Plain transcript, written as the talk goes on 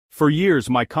For years,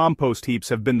 my compost heaps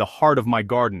have been the heart of my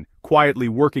garden, quietly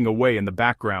working away in the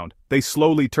background. They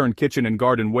slowly turn kitchen and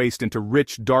garden waste into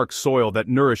rich, dark soil that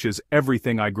nourishes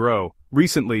everything I grow.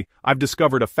 Recently, I've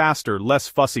discovered a faster, less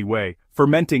fussy way: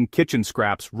 fermenting kitchen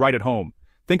scraps right at home.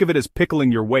 Think of it as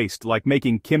pickling your waste, like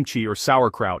making kimchi or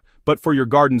sauerkraut, but for your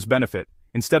garden's benefit.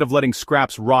 Instead of letting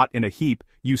scraps rot in a heap,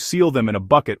 you seal them in a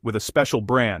bucket with a special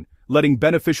bran, letting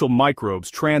beneficial microbes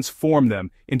transform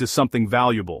them into something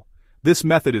valuable. This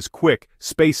method is quick,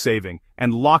 space-saving,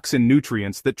 and locks in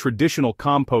nutrients that traditional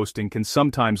composting can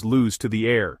sometimes lose to the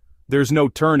air. There's no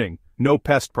turning, no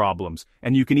pest problems,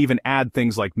 and you can even add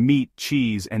things like meat,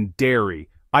 cheese, and dairy,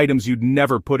 items you'd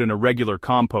never put in a regular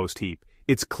compost heap.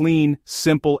 It's clean,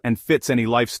 simple, and fits any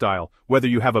lifestyle, whether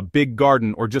you have a big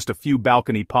garden or just a few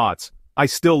balcony pots. I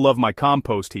still love my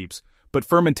compost heaps, but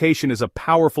fermentation is a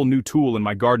powerful new tool in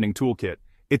my gardening toolkit.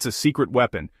 It's a secret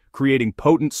weapon, creating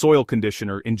potent soil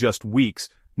conditioner in just weeks,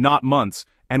 not months,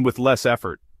 and with less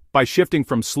effort. By shifting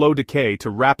from slow decay to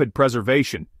rapid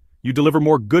preservation, you deliver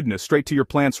more goodness straight to your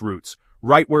plant's roots,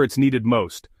 right where it's needed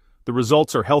most. The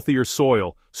results are healthier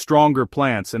soil, stronger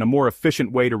plants, and a more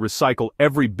efficient way to recycle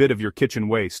every bit of your kitchen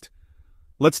waste.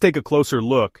 Let's take a closer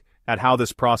look at how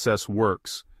this process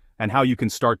works, and how you can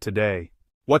start today.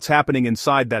 What's happening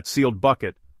inside that sealed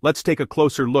bucket? Let's take a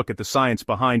closer look at the science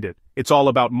behind it. It's all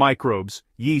about microbes,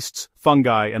 yeasts,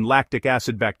 fungi, and lactic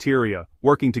acid bacteria,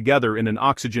 working together in an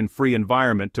oxygen-free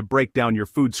environment to break down your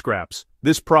food scraps.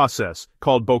 This process,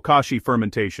 called bokashi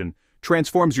fermentation,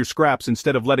 transforms your scraps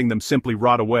instead of letting them simply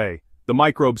rot away. The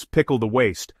microbes pickle the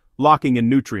waste, locking in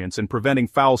nutrients and preventing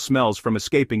foul smells from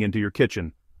escaping into your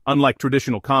kitchen. Unlike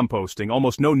traditional composting,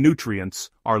 almost no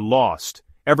nutrients are lost.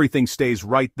 Everything stays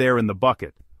right there in the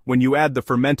bucket. When you add the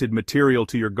fermented material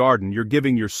to your garden, you're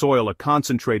giving your soil a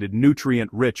concentrated,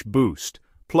 nutrient-rich boost.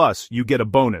 Plus, you get a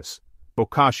bonus: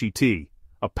 bokashi tea,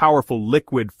 a powerful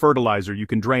liquid fertilizer you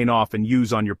can drain off and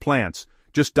use on your plants.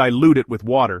 Just dilute it with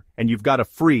water, and you've got a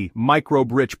free,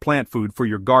 microbe-rich plant food for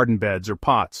your garden beds or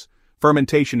pots.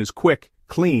 Fermentation is quick,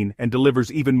 clean, and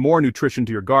delivers even more nutrition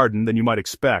to your garden than you might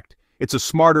expect. It's a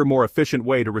smarter, more efficient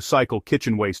way to recycle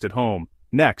kitchen waste at home.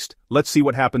 Next, let's see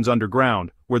what happens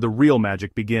underground, where the real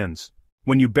magic begins.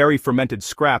 When you bury fermented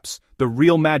scraps, the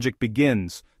real magic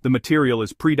begins. The material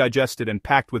is pre-digested and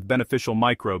packed with beneficial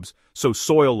microbes, so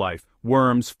soil life,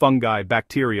 worms, fungi,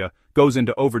 bacteria, goes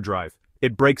into overdrive.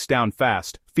 It breaks down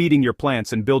fast, feeding your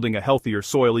plants and building a healthier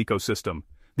soil ecosystem.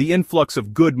 The influx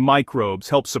of good microbes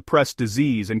helps suppress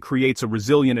disease and creates a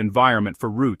resilient environment for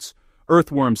roots.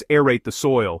 Earthworms aerate the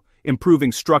soil,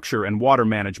 improving structure and water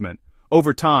management.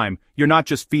 Over time, you're not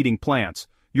just feeding plants,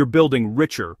 you're building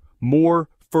richer, more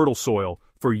fertile soil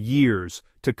for years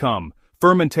to come.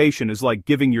 Fermentation is like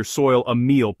giving your soil a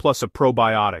meal plus a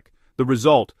probiotic. The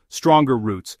result: stronger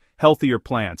roots, healthier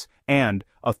plants, and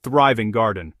a thriving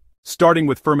garden. Starting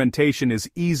with fermentation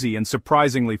is easy and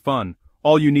surprisingly fun.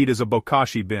 All you need is a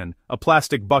bokashi bin, a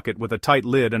plastic bucket with a tight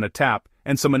lid and a tap,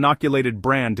 and some inoculated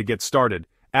bran to get started.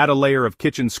 Add a layer of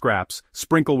kitchen scraps,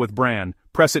 sprinkle with bran,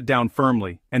 press it down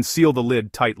firmly, and seal the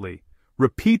lid tightly.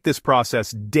 Repeat this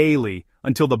process daily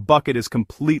until the bucket is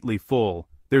completely full.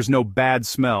 There's no bad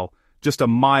smell, just a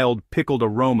mild, pickled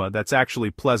aroma that's actually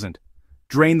pleasant.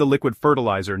 Drain the liquid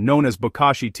fertilizer, known as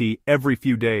bokashi tea, every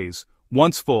few days.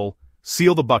 Once full,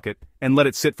 seal the bucket and let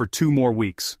it sit for 2 more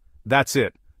weeks. That's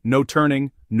it. No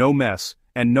turning, no mess,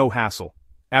 and no hassle.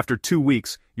 After 2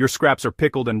 weeks, your scraps are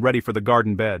pickled and ready for the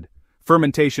garden bed.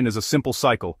 Fermentation is a simple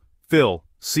cycle: fill,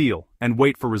 seal, and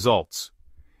wait for results.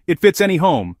 It fits any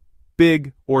home,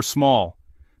 big or small,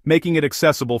 making it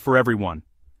accessible for everyone.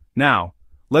 Now,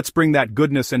 let's bring that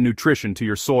goodness and nutrition to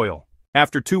your soil.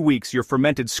 After 2 weeks, your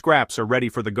fermented scraps are ready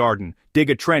for the garden.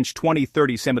 Dig a trench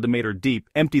 20-30 centimeter deep,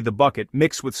 empty the bucket,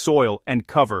 mix with soil, and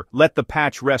cover. Let the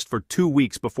patch rest for 2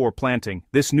 weeks before planting.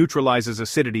 This neutralizes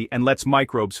acidity and lets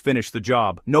microbes finish the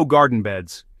job. No garden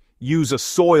beds. Use a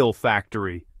soil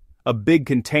factory. A big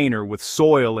container with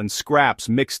soil and scraps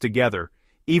mixed together.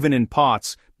 Even in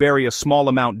pots, bury a small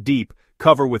amount deep,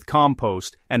 cover with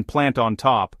compost, and plant on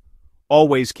top.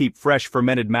 Always keep fresh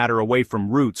fermented matter away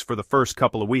from roots for the first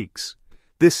couple of weeks.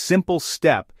 This simple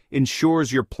step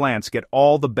ensures your plants get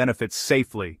all the benefits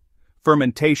safely.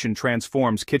 Fermentation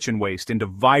transforms kitchen waste into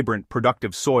vibrant,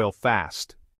 productive soil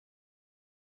fast.